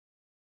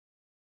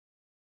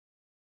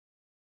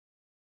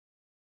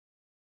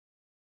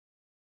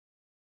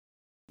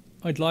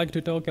I'd like to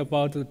talk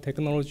about the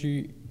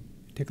technologies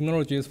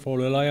for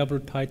reliable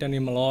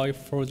titanium alloy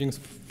forgings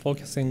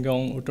focusing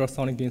on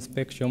ultrasonic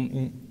inspection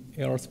in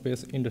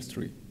aerospace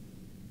industry.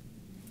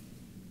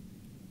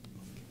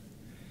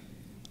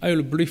 I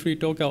will briefly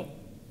talk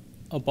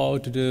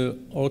about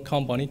our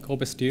company,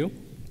 Kobe Steel.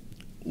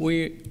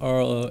 We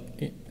are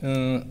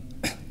a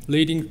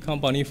leading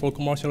company for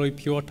commercially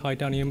pure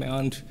titanium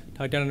and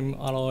titanium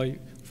alloy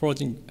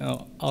forging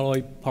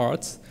alloy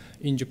parts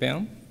in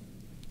Japan.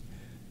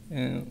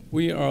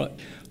 We are,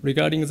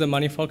 regarding the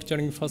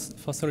manufacturing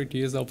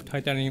facilities of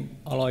titanium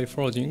alloy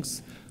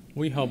forgings,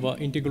 we have an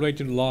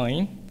integrated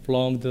line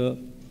from the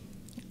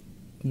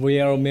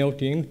VR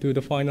melting to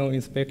the final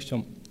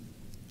inspection.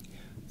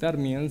 That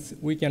means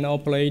we can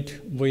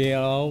operate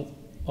VR,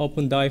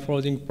 open die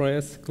forging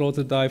press,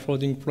 closed die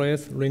forging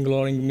press, ring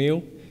rolling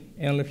mill,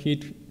 and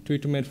heat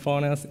treatment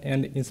furnace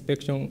and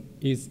inspection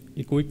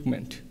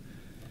equipment.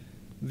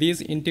 This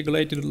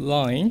integrated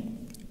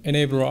line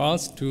enables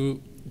us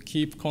to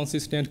keep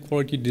consistent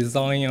quality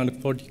design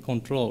and quality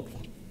control.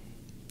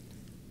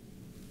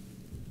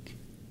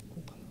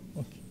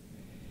 Okay.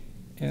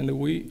 And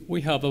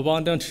we have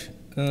abundant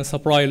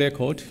supply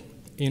record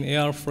in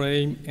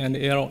airframe and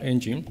aero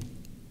engine.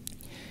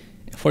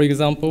 For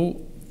example,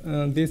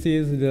 this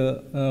is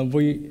the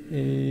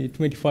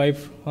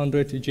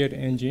V2500 jet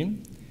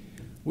engine.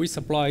 We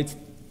supplied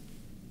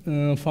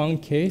fan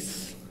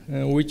case,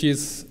 which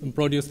is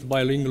produced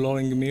by ring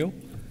rolling mill.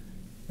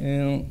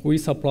 And we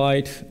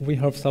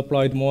have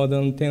supplied more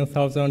than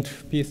 10,000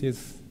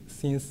 pieces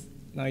since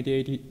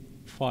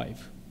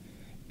 1985.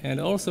 And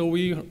also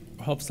we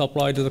have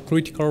supplied the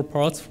critical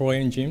parts for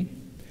engine.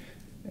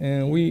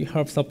 And we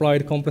have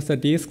supplied compressor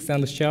discs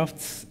and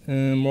shafts,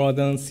 more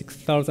than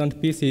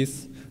 6,000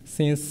 pieces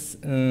since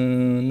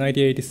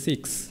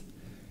 1986.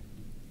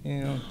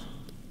 And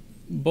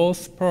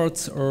both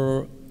parts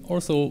are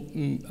also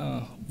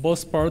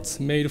both parts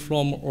made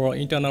from our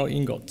internal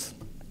ingots.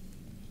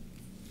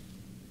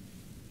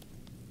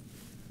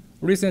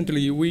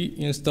 Recently, we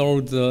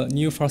installed the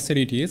new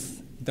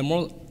facilities.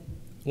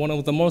 One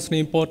of the most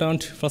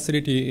important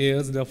facility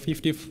is the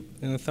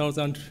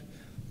 50,000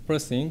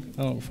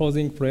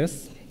 forging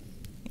press,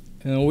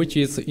 which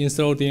is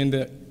installed in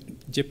the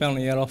Japan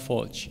Aero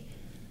Forge,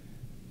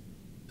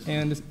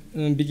 and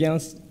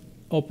began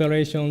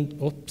operation.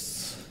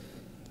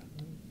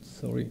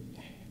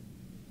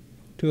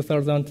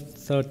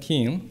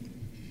 2013.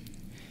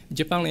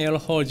 Japan Aero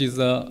Forge is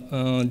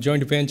a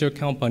joint venture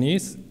company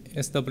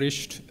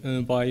established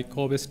by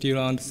Kobe Steel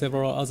and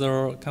several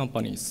other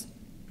companies.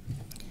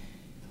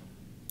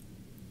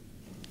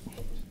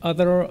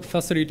 Other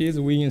facilities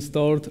we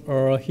installed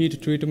are a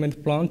heat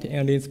treatment plant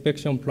and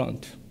inspection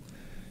plant.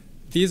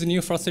 These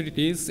new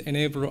facilities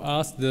enable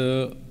us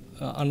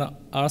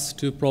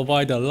to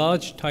provide a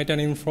large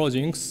titanium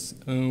forgings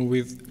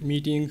with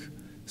meeting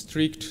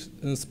strict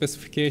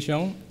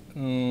specification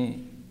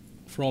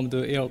from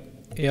the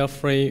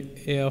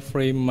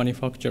airframe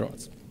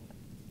manufacturers.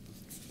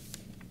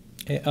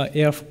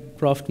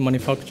 Aircraft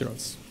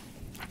manufacturers.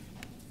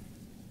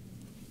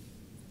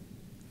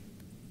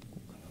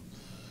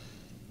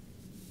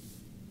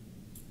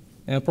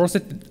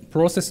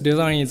 Process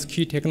design is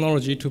key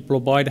technology to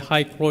provide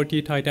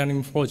high-quality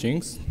titanium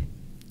forgings.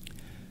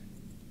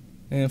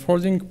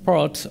 Forging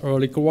parts are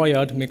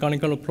required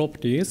mechanical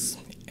properties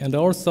and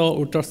also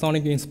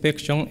ultrasonic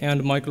inspection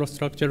and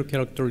microstructure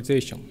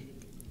characterization.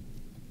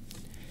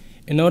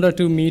 In order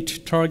to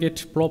meet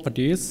target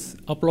properties,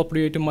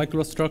 appropriate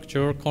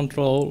microstructure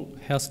control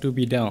has to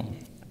be done.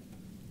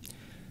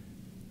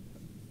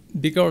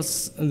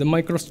 Because the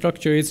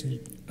microstructure is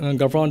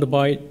governed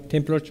by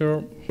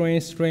temperature,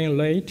 strain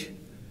rate,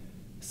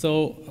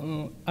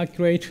 so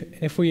accurate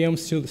FEM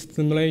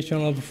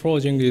simulation of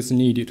forging is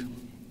needed.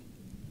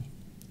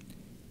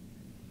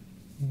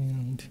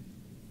 And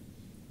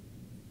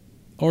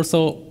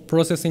also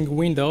processing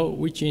window,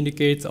 which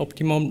indicates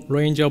optimum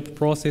range of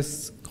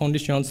process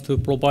conditions to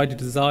provide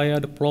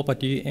desired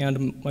property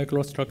and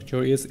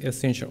microstructure is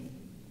essential.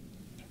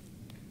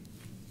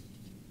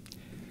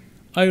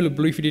 I will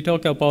briefly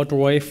talk about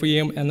our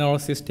FEM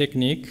analysis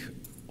technique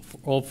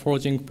of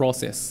forging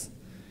process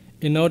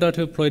in order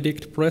to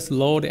predict press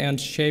load and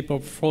shape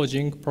of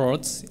forging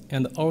parts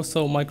and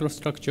also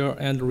microstructure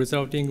and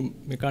resulting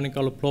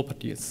mechanical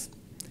properties.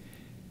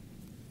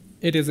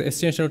 It is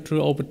essential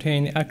to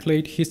obtain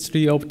accurate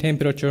history of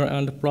temperature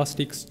and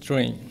plastic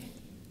strain.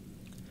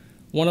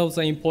 One of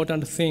the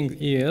important things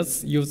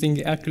is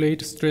using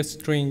accurate stress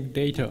strain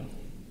data.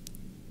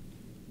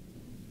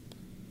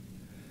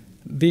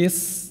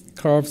 These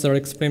curves are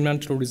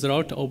experimental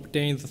result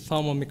obtained the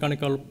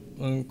thermomechanical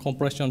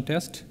compression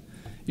test.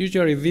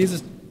 Usually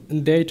these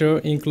data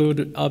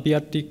include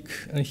abatic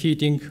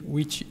heating,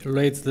 which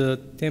raises the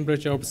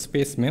temperature of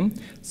specimen,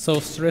 so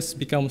stress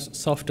becomes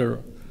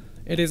softer.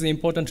 It is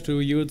important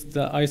to use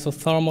the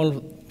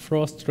isothermal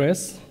flow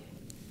stress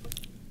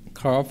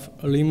curve,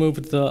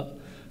 remove the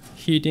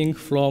heating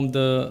from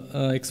the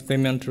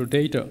experimental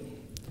data.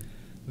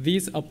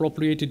 These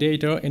appropriate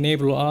data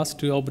enable us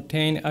to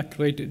obtain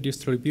accurate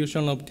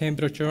distribution of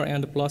temperature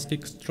and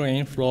plastic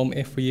strain from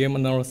FEM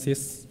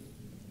analysis.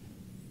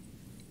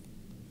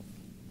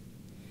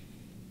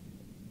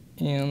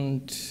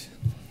 And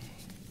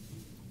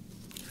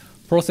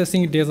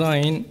processing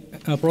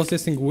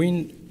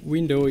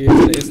window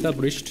is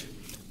established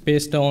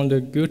based on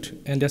the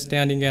good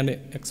understanding and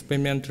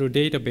experimental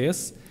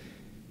database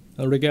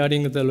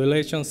regarding the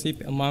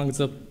relationship among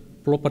the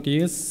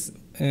properties,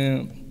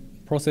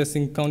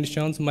 processing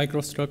conditions,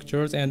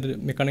 microstructures, and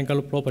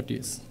mechanical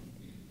properties.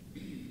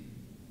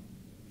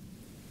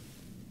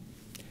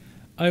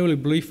 I will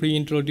briefly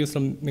introduce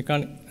some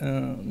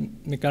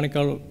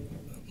mechanical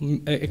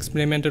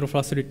experimental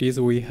facilities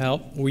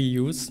we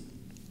use.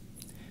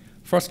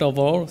 First of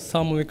all,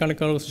 some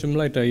mechanical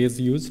simulator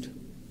is used.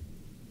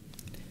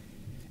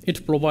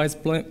 It provides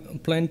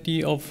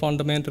plenty of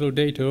fundamental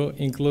data,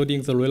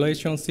 including the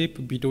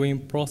relationship between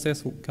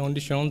process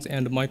conditions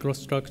and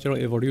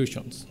microstructural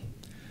evolutions.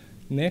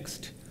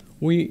 Next,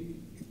 we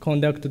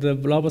conduct the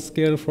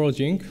lab-scale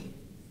forging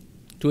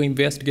to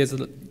investigate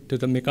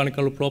the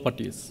mechanical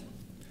properties.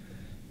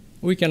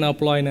 We can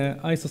apply an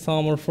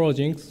isothermal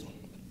forging,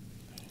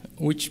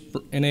 which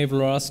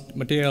enable us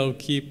material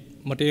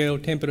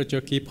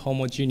temperature keep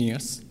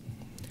homogeneous.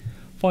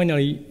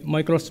 Finally,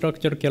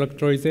 microstructure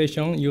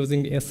characterization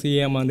using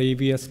SEM and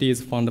EBSD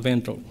is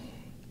fundamental.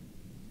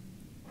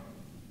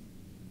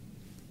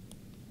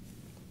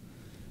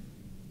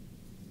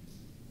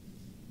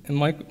 And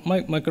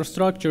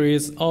microstructure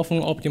is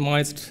often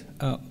optimized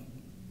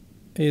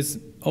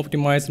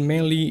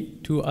mainly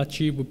to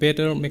achieve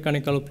better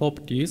mechanical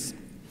properties,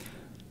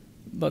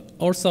 but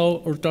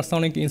also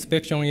ultrasonic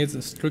inspection is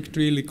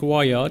strictly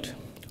required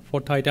for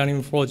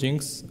titanium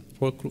forgings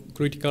for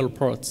critical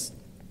parts,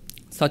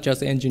 such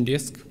as engine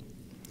disk.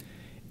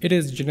 It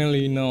is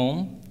generally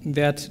known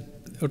that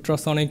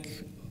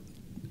ultrasonic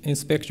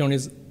inspection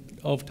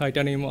of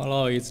titanium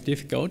alloy is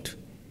difficult.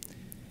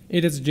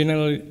 It is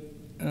generally,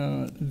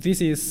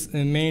 this is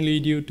mainly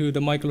due to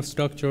the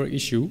microstructure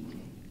issue.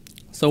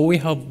 So we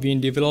have been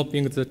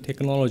developing the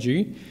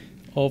technology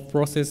of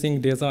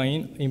processing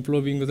design,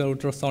 improving the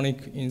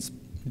ultrasonic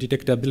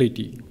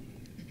detectability.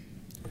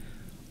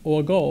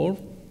 Our goal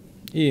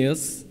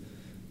is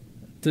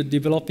to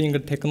developing a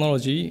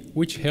technology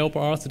which help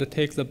us to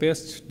take the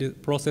best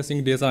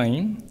processing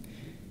design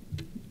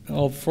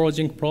of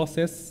forging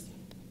process,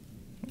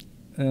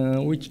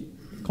 which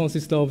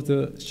consists of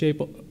the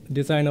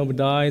design of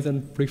dies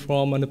and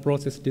preform and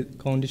process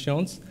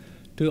conditions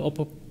to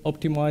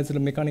optimize the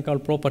mechanical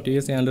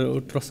properties and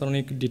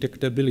ultrasonic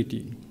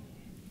detectability.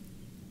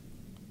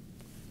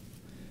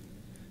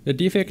 The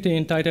defect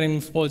in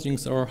titanium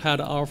forgings are head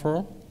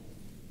alpha,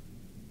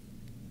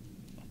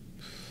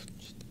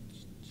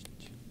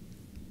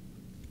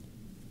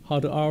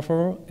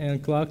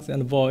 and cracks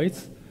and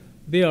voids.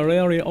 They are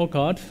rarely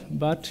occurred,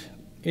 but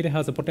it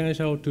has a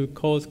potential to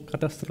cause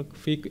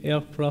catastrophic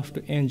aircraft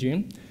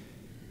engine.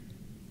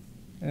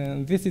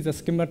 And this is a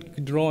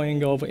schematic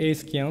drawing of a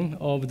scan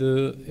of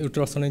the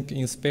ultrasonic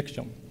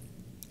inspection.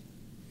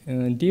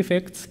 And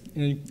defects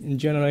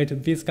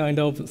generate this kind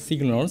of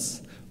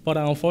signals, but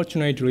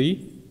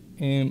unfortunately,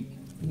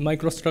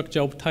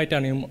 microstructure of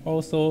titanium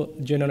also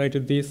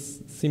generated these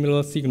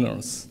similar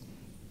signals.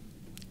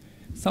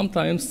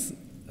 Sometimes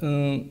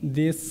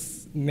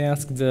this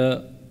masks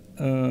the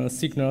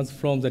signals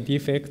from the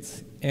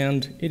defects,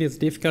 and it is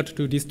difficult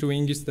to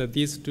distinguish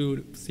these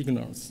two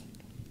signals.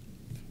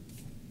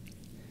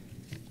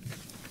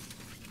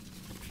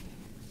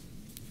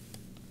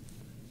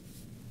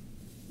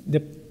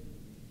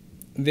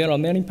 There are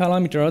many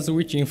parameters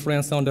which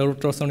influence on the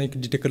ultrasonic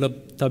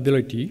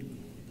detectability.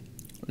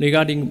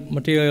 Regarding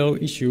material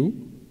issue,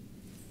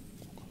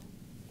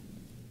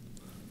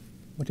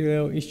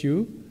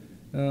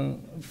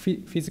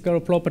 physical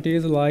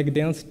properties like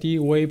density,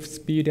 wave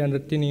speed, and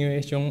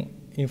attenuation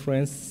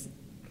influence,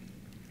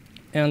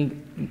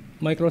 and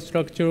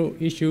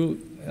microstructural issue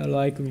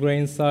like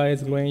grain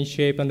size, grain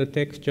shape, and the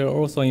texture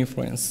also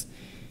influence.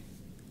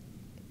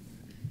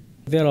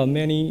 There are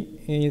many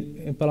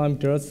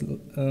parameters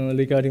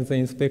regarding the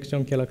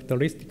inspection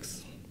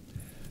characteristics.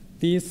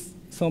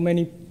 So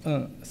many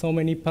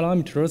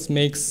parameters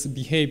makes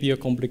behavior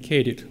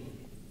complicated.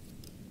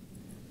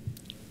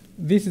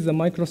 This is a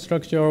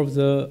microstructure of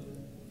the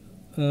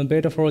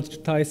beta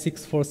forged Ti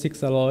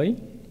 646 alloy.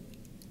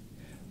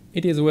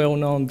 It is well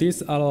known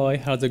this alloy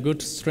has a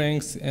good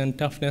strength and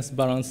toughness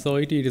balance, so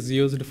it is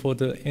used for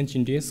the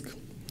engine disk.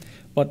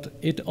 But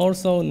it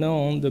also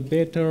known the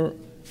beta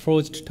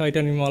forged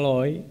titanium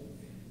alloy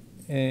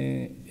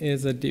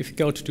is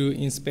difficult to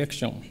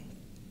inspection.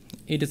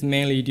 It is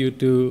mainly due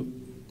to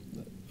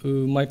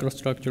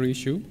microstructure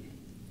issue.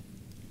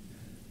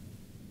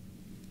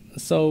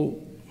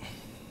 So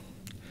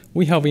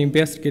we have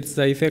investigated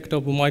the effect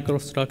of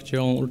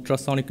microstructure on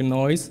ultrasonic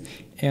noise,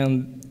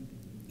 and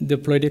the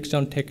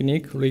prediction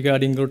technique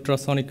regarding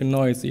ultrasonic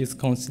noise is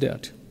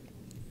considered.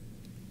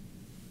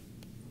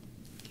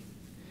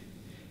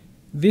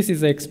 This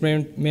is the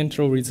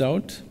experimental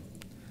result.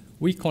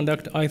 we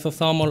conduct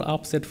isothermal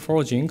offset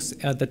forgings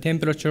at the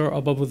temperature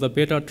above the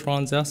beta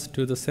transverse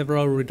to the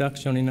several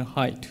reduction in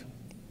height.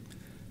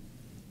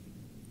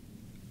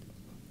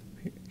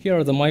 Here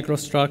are the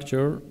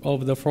microstructure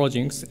of the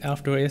forgings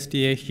after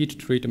STA heat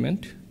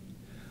treatment.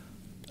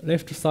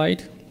 Left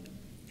side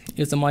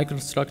is the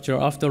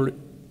microstructure after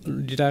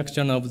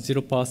reduction of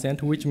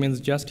 0%, which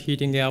means just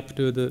heating up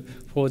to the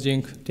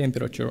forging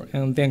temperature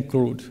and then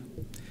cooled.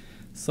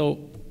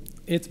 So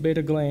its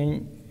beta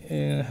grain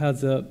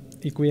has a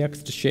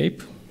equiaxed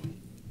shape.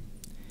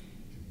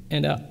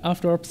 And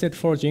after offset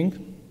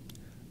forging,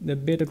 the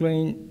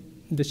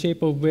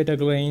shape of beta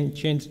grain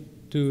changed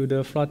to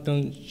the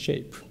flattened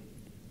shape.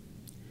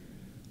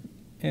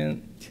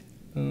 And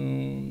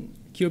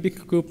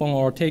cubic coupon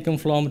are taken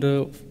from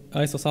the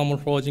isothermal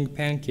forging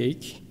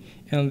pancake,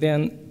 and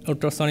then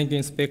ultrasonic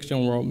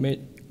inspection were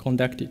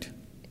conducted.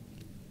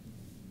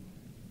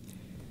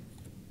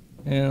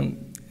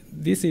 And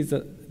this is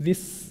a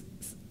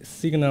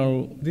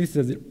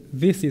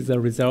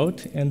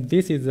result, and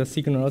this is the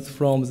signals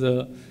from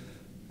the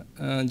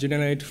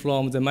generated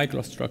from the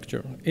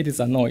microstructure. It is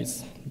a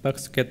noise,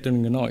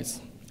 backscattering noise.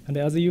 And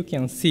as you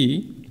can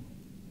see,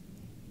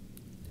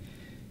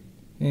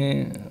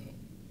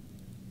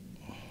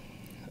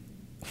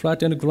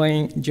 flattened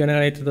grain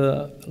generates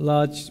the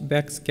large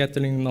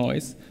backscattering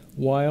noise,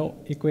 while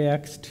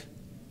equiaxed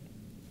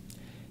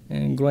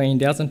grain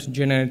doesn't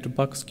generate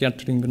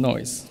backscattering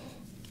noise.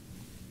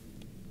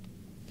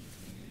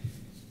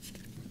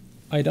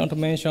 I don't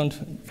mention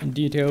in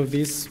detail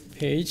this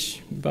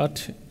page,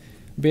 but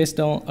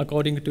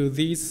according to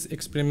these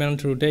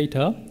experimental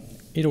data,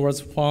 it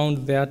was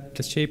found that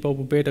the shape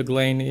of beta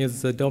grain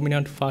is the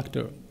dominant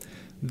factor.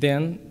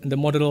 Then the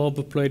model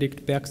of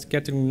predict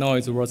backscattering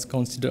noise was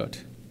considered.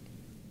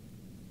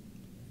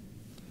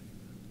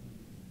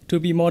 To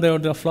be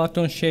modeled the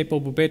flattened shape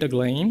of beta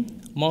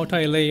grain,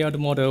 multi-layered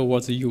model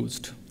was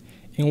used,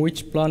 in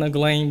which planar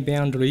grain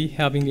boundary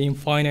having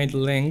infinite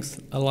lengths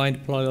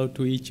aligned parallel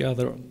to each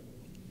other.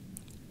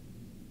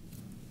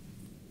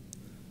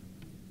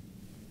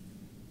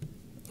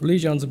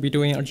 Regions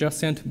between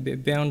adjacent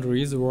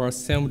boundaries were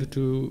assumed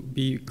to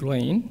be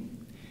grain.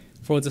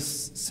 For the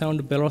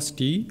sound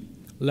velocity,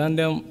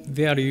 random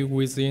value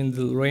within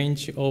the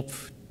range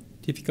of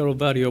typical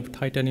value of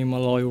titanium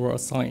alloy were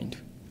assigned.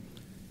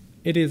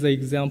 It is an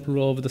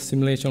example of the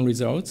simulation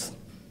results.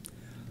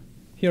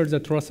 Here are the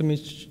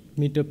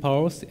transmitter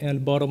pulse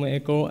and bottom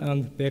echo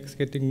and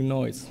backscattering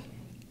noise.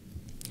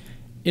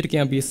 It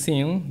can be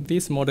seen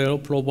this model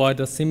provides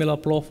a similar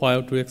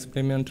profile to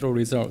experimental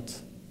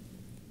results.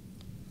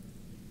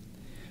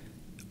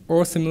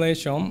 Our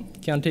simulation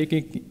can take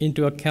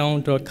into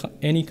account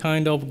any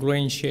kind of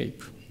grain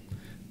shape.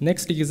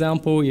 Next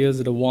example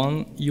is the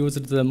one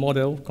used the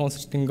model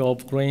consisting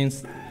of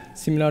grains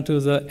similar to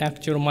the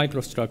actual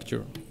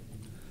microstructure.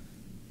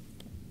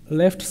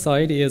 Left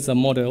side is a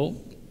model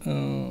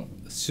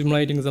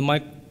simulating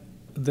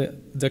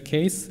the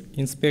case,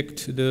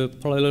 inspect the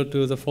parallel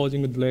to the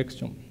forging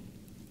direction.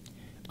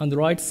 On the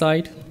right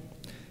side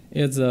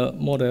is a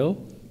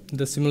model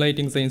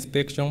simulating the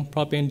inspection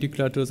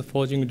perpendicular to the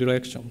forging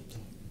direction.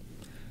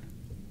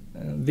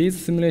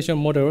 These simulation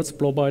models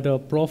provide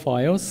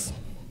profiles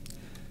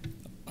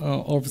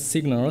of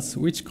signals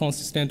which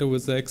consistent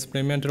with the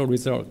experimental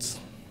results.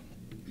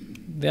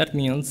 That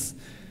means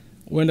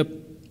when the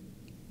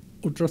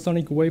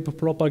ultrasonic wave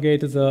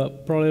propagates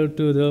parallel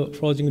to the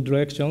forging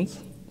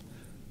directions,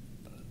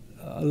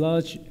 a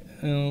large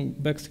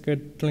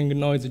backscattering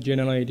noise is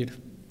generated.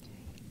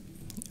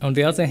 On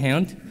the other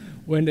hand,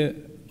 when the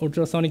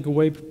ultrasonic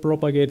wave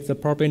propagates the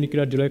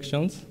perpendicular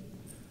directions,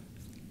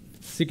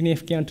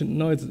 significant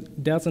noise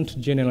doesn't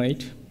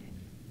generate.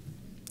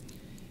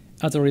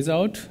 As a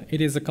result, it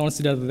is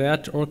considered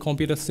that our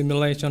computer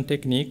simulation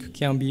technique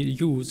can be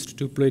used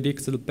to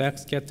predict the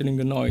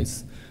backscattering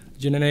noise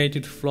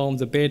generated from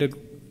the beta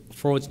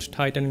forged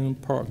titanium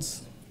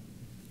parts.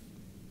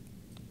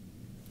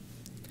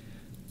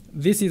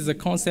 This is the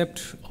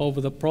concept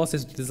of the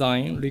process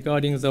design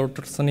regarding the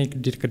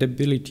ultrasonic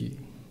detectability.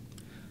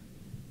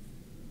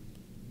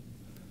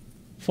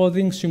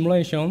 Forging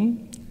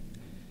simulation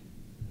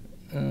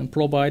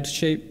provides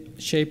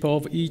shape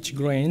of each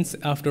grains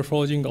after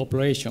forging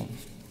operation.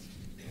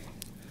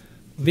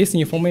 This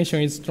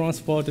information is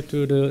transferred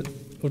to the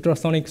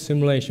ultrasonic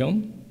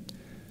simulation,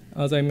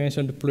 as I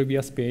mentioned the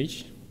previous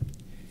page,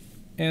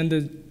 and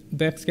the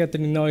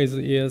backscattering noise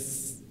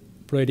is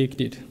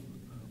predicted.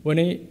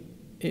 When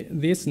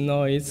this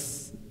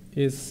noise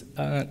is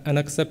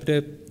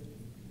unacceptable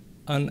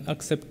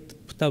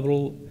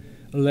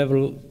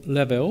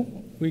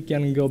level, we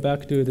can go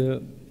back to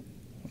the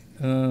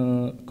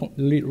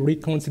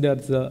reconsider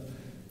the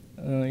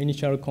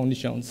initial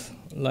conditions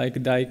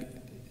like die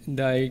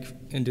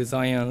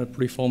design and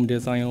preform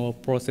design or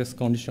process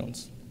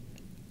conditions.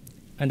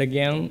 And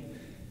again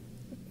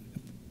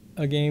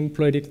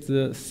predict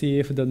see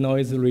if the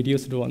noise is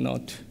reduced or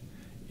not.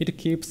 It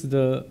keeps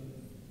the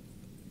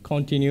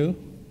continue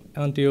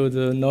until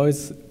the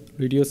noise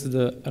reduces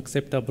the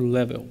acceptable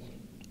level.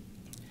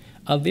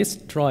 At this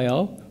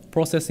trial,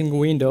 processing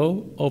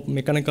window of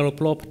mechanical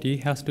property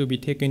has to be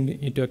taken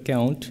into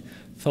account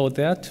so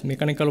that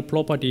mechanical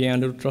property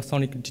and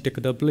ultrasonic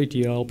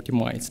detectability are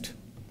optimized.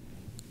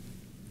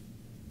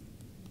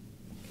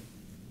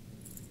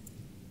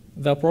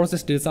 The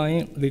process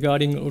design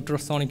regarding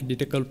ultrasonic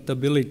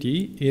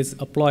detectability is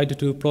applied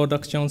to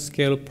production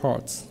scale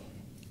parts.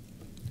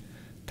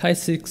 Type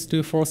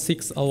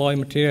 6246 alloy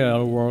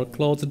material were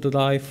closed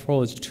die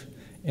forged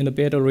in the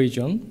beta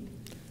region.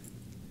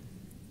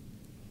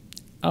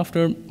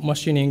 After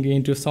machining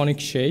into sonic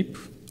shape,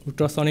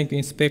 ultrasonic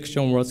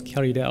inspection was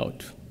carried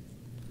out.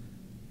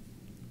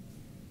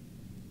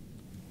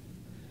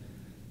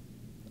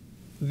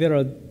 There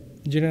are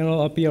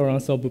general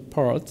appearance of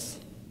parts,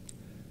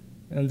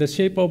 and the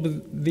shape of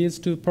these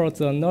two parts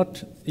are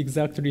not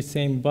exactly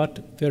same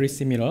but very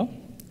similar.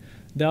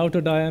 The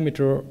outer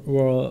diameter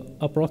were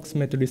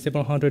approximately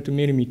 700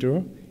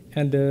 millimeter,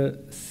 and the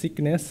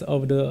thickness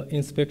of the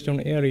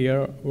inspection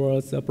area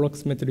was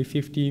approximately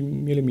 50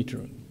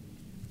 millimeter.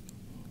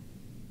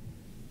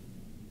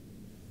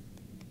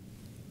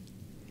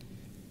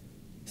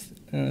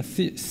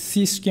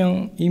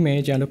 C-scan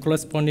image and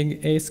corresponding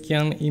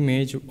A-scan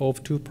image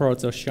of two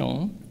parts are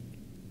shown.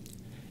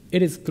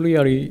 It is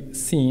clearly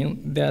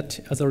seen that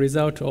as a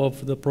result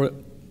of the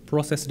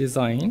process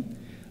design,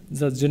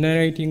 the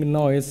generating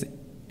noise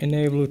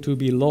enabled to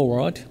be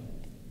lowered.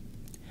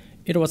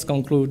 It was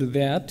concluded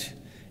that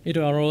it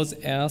arose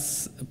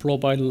as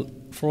provide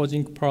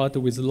forging part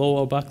with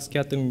lower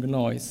backscattering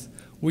noise,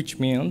 which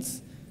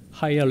means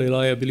higher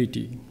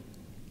reliability.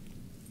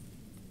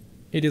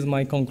 It is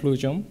my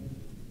conclusion.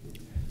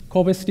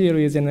 Kobe Steel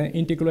is an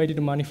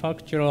integrated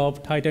manufacturer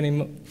of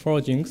titanium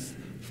forgings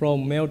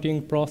from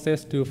melting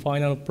process to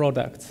final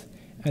products,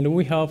 and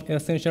we have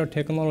essential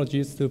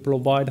technologies to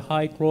provide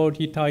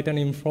high-quality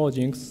titanium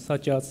forgings,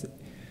 such as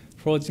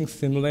forging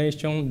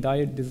simulation,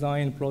 die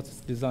design, process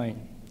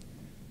design.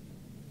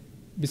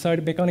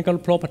 Besides mechanical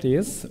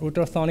properties,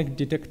 ultrasonic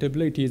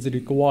detectability is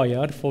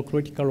required for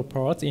critical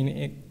parts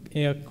in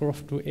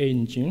aircraft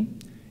engine.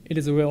 It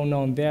is well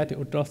known that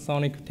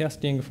ultrasonic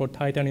testing for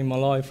titanium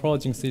alloy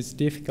forgings is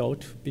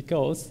difficult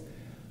because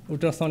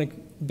ultrasonic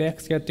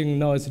backscattering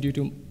noise due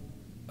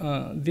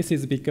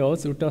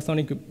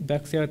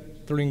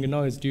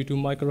to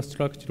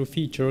microstructural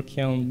feature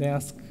can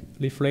mask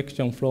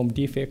reflection from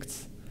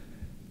defects.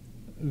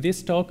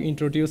 This talk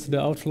introduced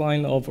the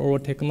outline of our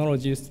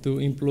technologies to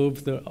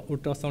improve the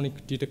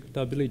ultrasonic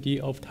detectability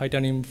of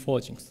titanium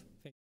forgings.